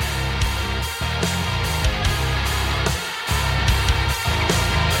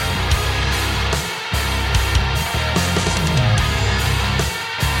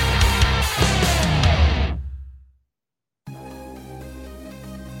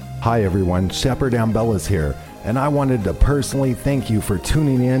 Hi everyone, Shepard Ambellas here, and I wanted to personally thank you for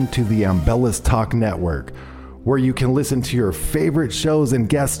tuning in to the Ambellas Talk Network, where you can listen to your favorite shows and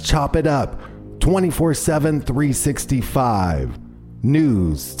guests chop it up 24/7, 365.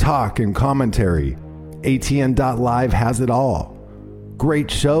 News, talk, and commentary. ATN.live has it all.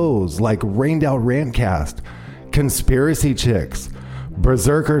 Great shows like Rained Out Rantcast, Conspiracy Chicks,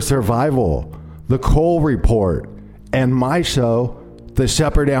 Berserker Survival, The Cole Report, and my show, The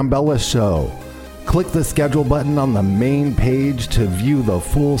Shepherd Ambellis Show. Click the schedule button on the main page to view the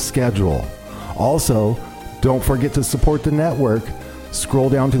full schedule. Also, don't forget to support the network. Scroll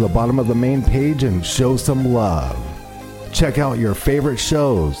down to the bottom of the main page and show some love. Check out your favorite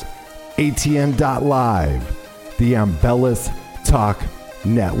shows, ATN.live, the Ambellis Talk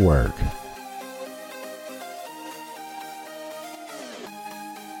Network.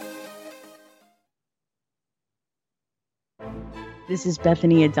 This is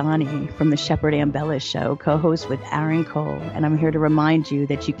Bethany Adani from the Shepherd Ambellis Show, co-host with Aaron Cole, and I'm here to remind you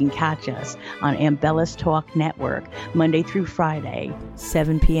that you can catch us on Ambellis Talk Network Monday through Friday,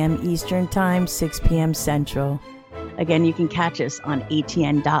 7 p.m. Eastern Time, 6 p.m. Central. Again, you can catch us on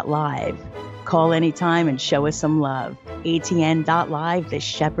ATN.live. Call anytime and show us some love. ATN.live, the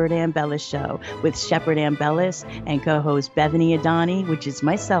Shepherd Ambellis Show with Shepherd Ambellis and co-host Bethany Adani, which is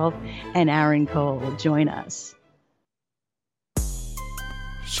myself, and Aaron Cole. Join us.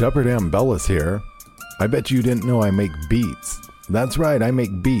 Shepherd Ambellis here. I bet you didn't know I make beats. That's right, I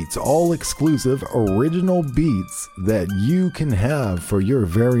make beats, all exclusive, original beats that you can have for your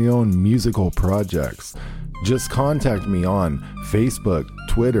very own musical projects. Just contact me on Facebook,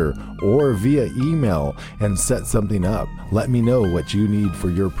 Twitter, or via email and set something up. Let me know what you need for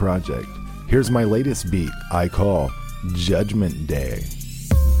your project. Here's my latest beat I call Judgment Day.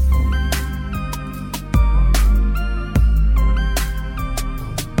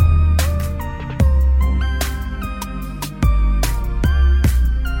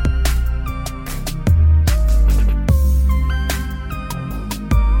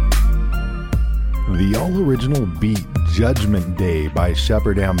 The all-original beat Judgment Day by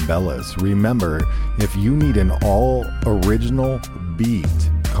Shepherd Ambellis. Remember, if you need an all-original beat,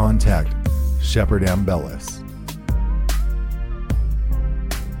 contact Shepherd Ambellis.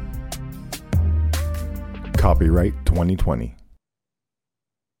 Copyright 2020.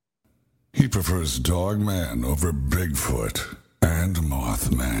 He prefers Dogman over Bigfoot and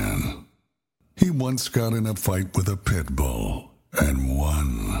Mothman. He once got in a fight with a pit bull and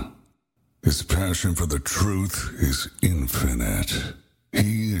won. His passion for the truth is infinite.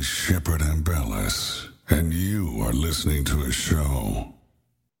 He is Shepherd Ambellis, and you are listening to his show.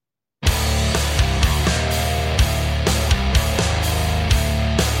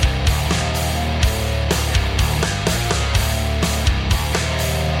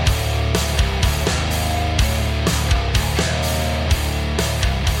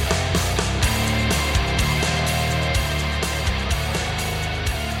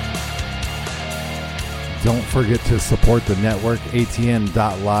 Don't forget to support the network,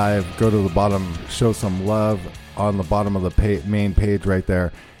 ATN.live. Go to the bottom, show some love on the bottom of the main page right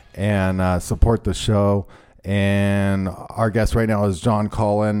there, and support the show. And our guest right now is John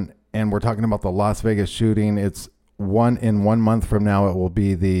Cullen, and we're talking about the Las Vegas shooting. It's in 1 month from now, it will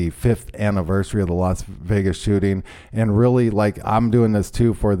be the 5th anniversary of the Las Vegas shooting. And really, like, I'm doing this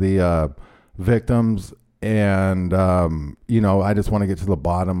too for the victims, and I just want to get to the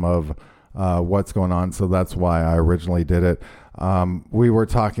bottom of what's going on. So that's why I originally did it. We were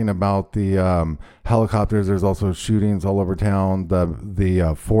talking about the helicopters. There's also shootings all over town.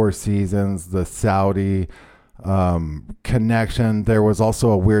 The Four Seasons, the Saudi connection. There was also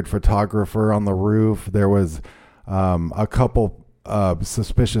a weird photographer on the roof. There was a couple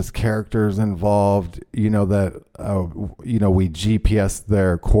suspicious characters involved, we GPS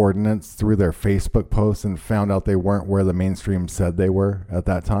their coordinates through their Facebook posts and found out they weren't where the mainstream said they were at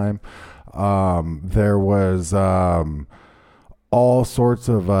that time. There was all sorts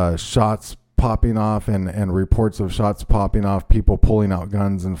of shots popping off and reports of shots popping off, people pulling out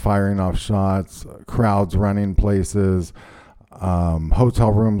guns and firing off shots, crowds running places,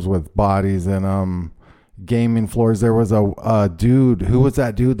 hotel rooms with bodies in them, gaming floors. There was a dude. Who was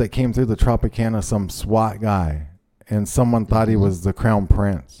that dude that came through the Tropicana? Some SWAT guy, and someone thought he was the Crown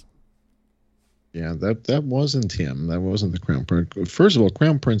Prince. Yeah, that wasn't him. That wasn't the Crown Prince. First of all,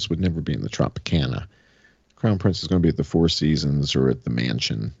 Crown Prince would never be in the Tropicana. Crown Prince is going to be at the Four Seasons or at the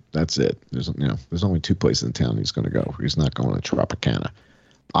Mansion. That's it. There's only two places in town he's going to go. He's not going to Tropicana.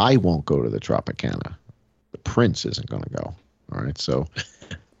 I won't go to the Tropicana. The Prince isn't going to go. All right, so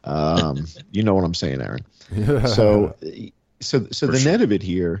you know what I'm saying, Aaron. Yeah. So the net of it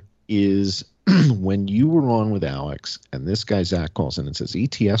here is when you were on with Alex and this guy Zach calls in and says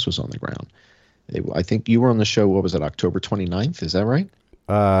ETS was on the ground. I think you were on the show, what was it, October 29th? Is that right?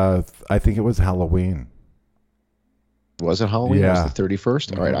 I think it was Halloween. Was it Halloween? Yeah. It was the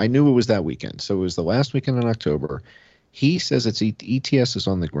 31st? All right. I knew it was that weekend. So it was the last weekend in October. He says ETS is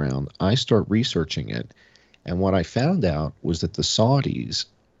on the ground. I start researching it. And what I found out was that the Saudis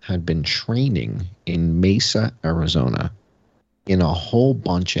had been training in Mesa, Arizona, in a whole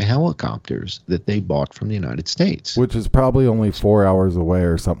bunch of helicopters that they bought from the United States. Which is probably only 4 hours away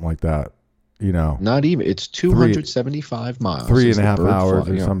or something like that. You know, not even. It's 275 miles. 3.5 hours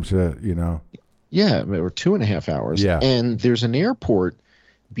or some shit. You know. Yeah, or 2.5 hours. Yeah. And there's an airport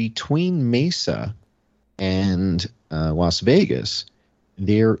between Mesa and Las Vegas.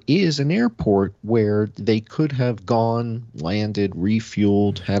 There is an airport where they could have gone, landed,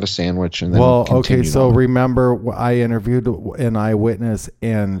 refueled, had a sandwich, and then okay. So on. remember, I interviewed an eyewitness,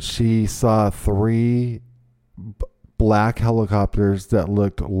 and she saw 3 black helicopters that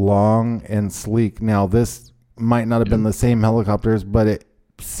looked long and sleek. Now, this might not have been the same helicopters, but it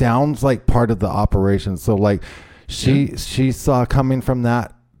sounds like part of the operation. So, like, she saw coming from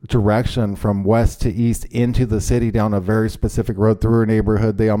that direction from west to east into the city down a very specific road through her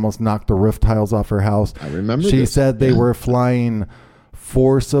neighborhood. They almost knocked the roof tiles off her house. I remember. She said they were flying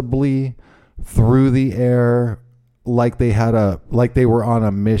forcibly through the air, like they were on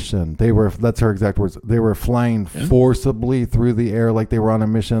a mission. That's her exact words. They were flying forcibly through the air like they were on a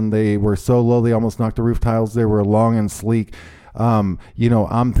mission. They were so low they almost knocked the roof tiles. They were long and sleek. I'm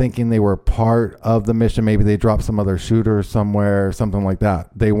thinking they were part of the mission. Maybe they dropped some other shooter somewhere, something like that.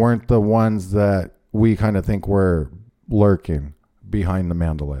 They weren't the ones that we kind of think were lurking behind the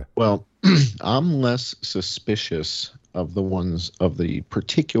Mandalay. Well, I'm less suspicious of the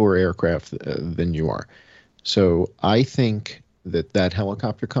particular aircraft than you are. So I think that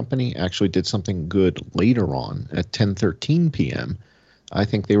helicopter company actually did something good later on at 10:13 p.m. I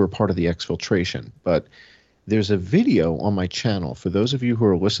think they were part of the exfiltration. But there's a video on my channel. For those of you who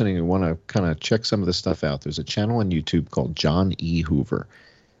are listening and want to kind of check some of this stuff out, there's a channel on YouTube called John E. Hoover.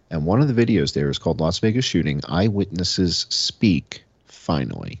 And one of the videos there is called Las Vegas Shooting, Eyewitnesses Speak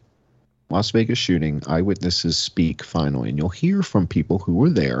Finally. Las Vegas Shooting, Eyewitnesses Speak Finally. And you'll hear from people who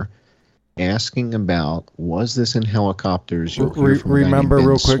were there asking about, was this in helicopters? Remember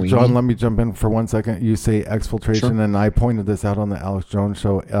real quick, Sweeney. John, let me jump in for 1 second. You say exfiltration, sure. And I pointed this out on the Alex Jones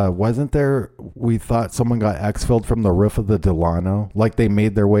show. Wasn't there, we thought someone got exfilled from the roof of the Delano? Like they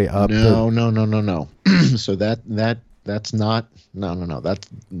made their way up? No. So that's not, no. That's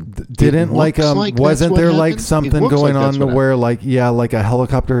didn't like, wasn't there like something going on to where like a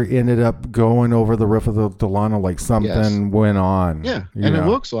helicopter ended up going over the roof of the Delano, like something went on. Yeah, and it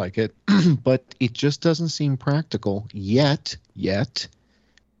looks like it, but it just doesn't seem practical yet.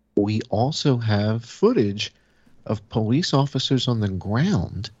 We also have footage of police officers on the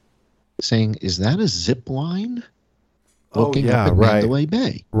ground saying, is that a zip line? Looking up at Mandalay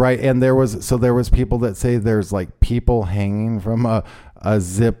Bay. Right, and there was people that say there's like people hanging from a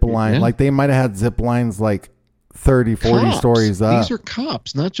zip line. Yeah. Like they might have had zip lines like 30, 40 cops. Stories up. These are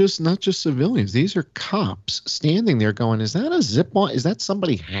cops, not just civilians. These are cops standing there going, is that a zip line? Is that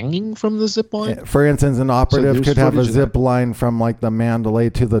somebody hanging from the zip line? For instance, an operative could have a zip line from like the Mandalay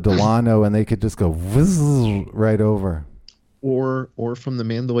to the Delano and they could just go whizzz right over. Or from the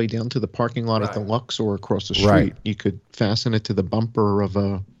Mandalay down to the parking lot at the Luxor across the street. Right. You could fasten it to the bumper of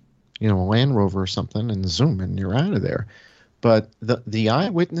a Land Rover or something and zoom and you're out of there. But the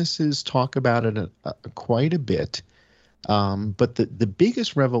eyewitnesses talk about it quite a bit. But the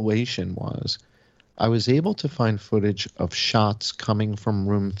biggest revelation was I was able to find footage of shots coming from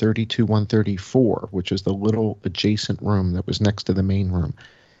room 32134, which is the little adjacent room that was next to the main room.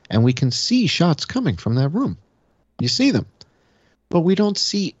 And we can see shots coming from that room. You see them. But we don't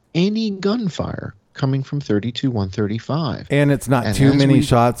see any gunfire coming from 32135. And it's not too many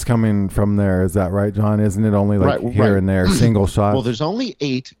shots coming from there. Is that right, John? Isn't it only like here and there, single shots? Well, there's only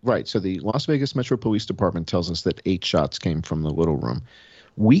 8. Right. So the Las Vegas Metro Police Department tells us that 8 shots came from the little room.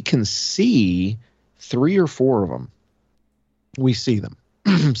 We can see 3 or 4 of them. We see them.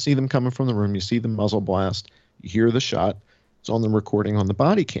 See them coming from the room. You see the muzzle blast. You hear the shot. It's on the recording on the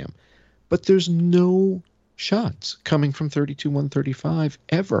body cam. But there's no shots coming from 32135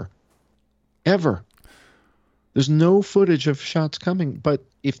 ever. There's no footage of shots coming, but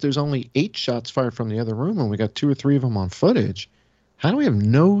if there's only 8 shots fired from the other room and we got 2 or 3 of them on footage, how do we have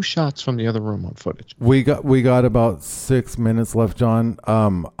no shots from the other room on footage? We got about 6 minutes left, John.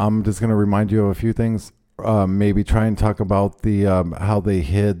 I'm just going to remind you of a few things. Maybe try and talk about the how they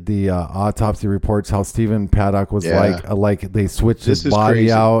hid the autopsy reports, how Stephen Paddock was like they switched his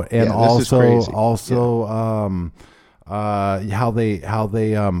body out, and also how they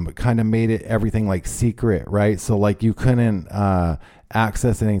kind of made it everything like secret, right? So like you couldn't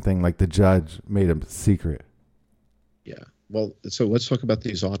access anything, like the judge made them secret. Yeah. Well, so let's talk about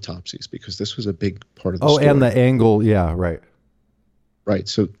these autopsies because this was a big part of the story. And the angle, yeah, right. Right.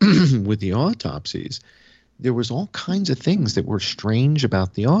 So with the autopsies, there was all kinds of things that were strange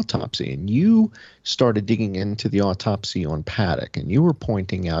about the autopsy. And you started digging into the autopsy on Paddock, and you were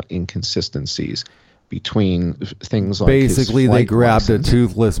pointing out inconsistencies between things like basically they grabbed license. a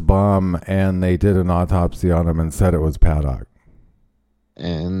toothless bum and they did an autopsy on him and said it was Paddock.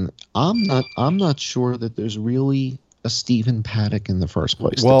 And I'm not sure that there's really a Stephen Paddock in the first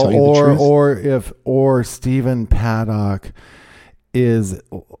place. Well, to tell you the truth. or Stephen Paddock is,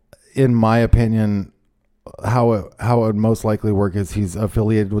 in my opinion, how it would most likely work is he's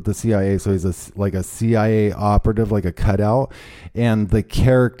affiliated with the CIA, so he's like a CIA operative, like a cutout, and the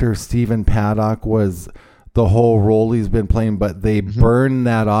character Stephen Paddock was the whole role he's been playing, but they burned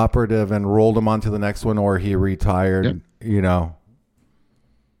that operative and rolled him onto the next one, or he retired. Yep. You know.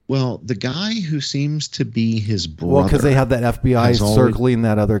 Well, the guy who seems to be his brother. Well, because they had that FBI circling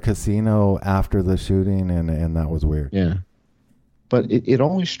that other casino after the shooting, and that was weird. Yeah. But it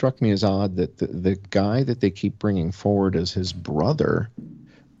always struck me as odd that the guy that they keep bringing forward as his brother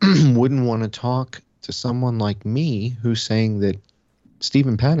wouldn't want to talk to someone like me who's saying that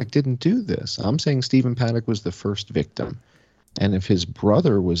Stephen Paddock didn't do this. I'm saying Stephen Paddock was the first victim. And if his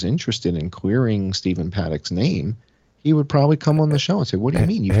brother was interested in clearing Stephen Paddock's name, he would probably come on the show and say, what do you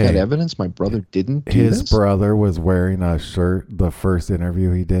mean? You've got evidence my brother didn't do this? His brother was wearing a shirt the first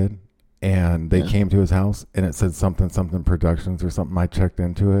interview he did. And they came to his house, and it said something Productions or something. I checked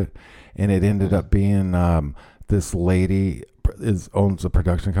into it, and it ended up being this lady owns a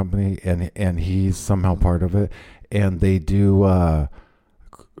production company, and he's somehow part of it. And they do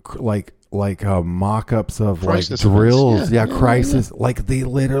like mock-ups of crisis like drills, crisis. Yeah. Like they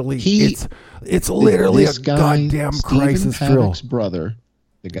literally, it's literally a goddamn Stephen crisis Paddock's drill. Brother,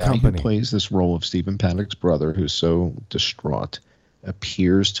 the guy who plays this role of Stephen Paddock's brother, who's so distraught,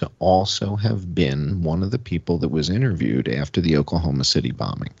 appears to also have been one of the people that was interviewed after the Oklahoma City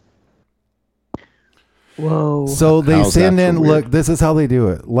bombing. Whoa. So they send in, look, this is how they do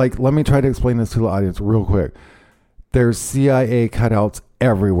it. Like, let me try to explain this to the audience real quick. There's CIA cutouts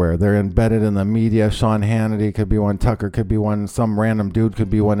everywhere. They're embedded in the media. Sean Hannity could be one. Tucker could be one. Some random dude could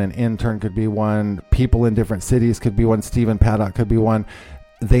be one. An intern could be one. People in different cities could be one. Stephen Paddock could be one.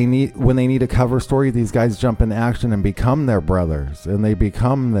 When they need a cover story, these guys jump into action and become their brothers, and they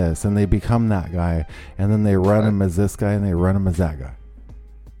become this and they become that guy, and then they run him as this guy and they run him as that guy.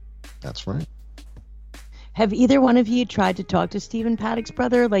 That's right. Have either one of you tried to talk to Stephen Paddock's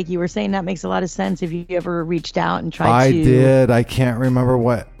brother? Like you were saying, that makes a lot of sense. Have you ever reached out and tried to? I did. I can't remember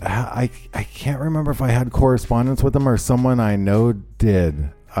what. I can't remember if I had correspondence with him or someone I know did,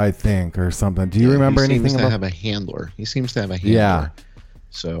 I think, or something. Do you remember anything? He seems to have a handler. Yeah.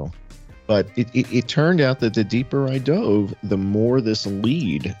 So, but it turned out that the deeper I dove, the more this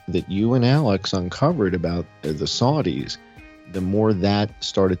lead that you and Alex uncovered about the Saudis, the more that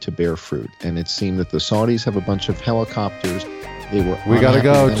started to bear fruit. And it seemed that the Saudis have a bunch of helicopters. We got to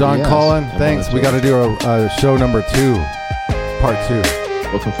go. John Cullen, thanks. We got to do a show number 2, part 2.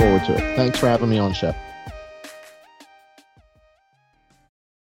 Looking forward to it. Thanks for having me on, Shep.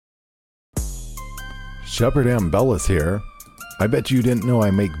 Shepard Ambellis here. I bet you didn't know I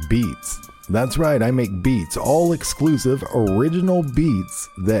make beats. That's right, I make beats, all exclusive, original beats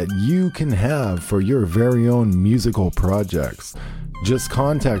that you can have for your very own musical projects. Just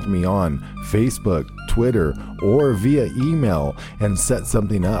contact me on Facebook, Twitter, or via email and set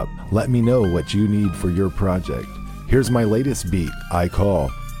something up. Let me know what you need for your project. Here's my latest beat I call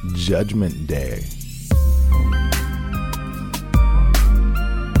Judgment Day.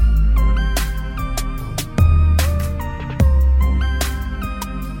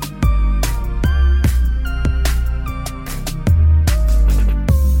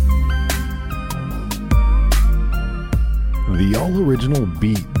 The all-original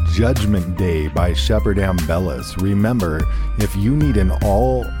beat Judgment Day by Shepard Ambellis. Remember, if you need an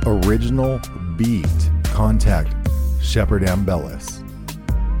all-original beat, contact Shepard Ambellis.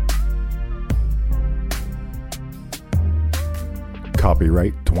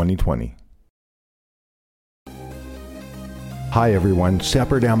 Copyright 2020. Hi everyone,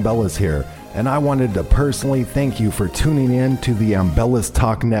 Shepard Ambellis here, and I wanted to personally thank you for tuning in to the Ambellis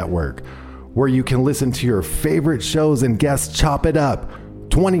Talk Network, where you can listen to your favorite shows and guests chop it up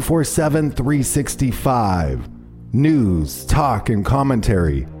 24/7, 365. News, talk, and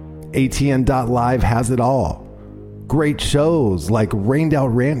commentary. ATN.live has it all. Great shows like Rained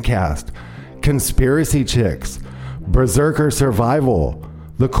Out Rantcast, Conspiracy Chicks, Berserker Survival,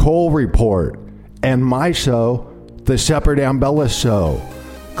 The Cole Report, and my show, The Shepard Ambellis Show.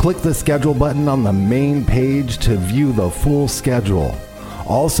 Click the schedule button on the main page to view the full schedule.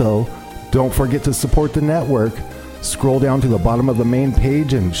 Also, don't forget to support the network. Scroll down to the bottom of the main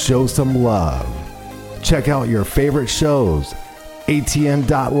page and show some love. check out your favorite shows.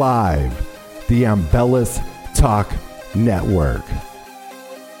 ATN.live, the Ambellis Talk Network.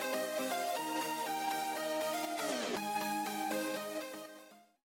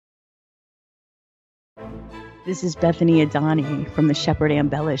 This is Bethany Adani from the Shepherd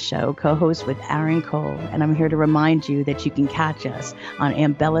Ambellis Show, co-host with Aaron Cole, and I'm here to remind you that you can catch us on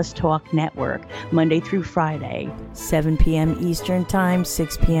Ambellis Talk Network Monday through Friday, 7 p.m. Eastern Time,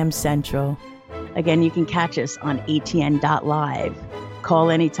 6 p.m. Central. Again, you can catch us on ATN.live.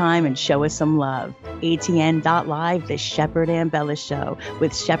 Call anytime and show us some love. ATN.live, the Shepherd Ambellis Show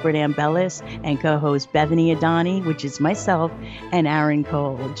with Shepherd Ambellis and co-host Bethany Adani, which is myself, and Aaron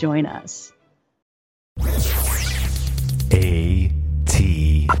Cole. Join us. ATN.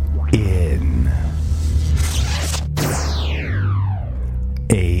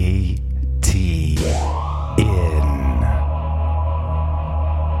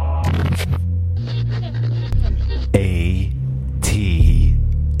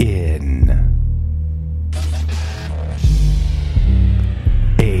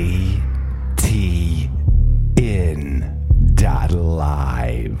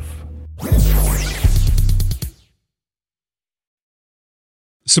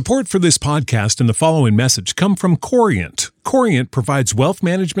 Support for this podcast and the following message come from Corient. Corient provides wealth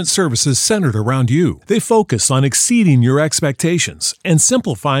management services centered around you. They focus on exceeding your expectations and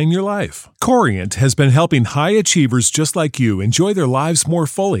simplifying your life. Corient has been helping high achievers just like you enjoy their lives more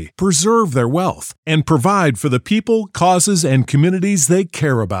fully, preserve their wealth, and provide for the people, causes, and communities they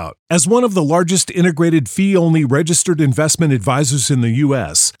care about. As one of the largest integrated fee-only registered investment advisors in the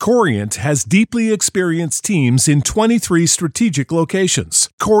U.S., Corient has deeply experienced teams in 23 strategic locations.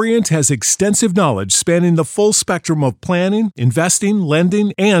 Corient has extensive knowledge spanning the full spectrum of planning, investing,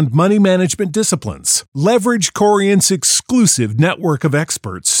 lending, and money management disciplines. Leverage Corient's exclusive network of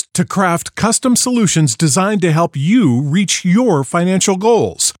experts to craft custom solutions designed to help you reach your financial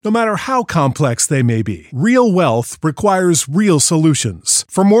goals, no matter how complex they may be. Real wealth requires real solutions.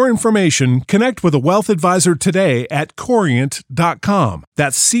 For more information, connect with a wealth advisor today at Corient.com.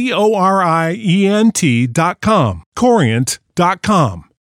 That's Corient.com. Corient.com.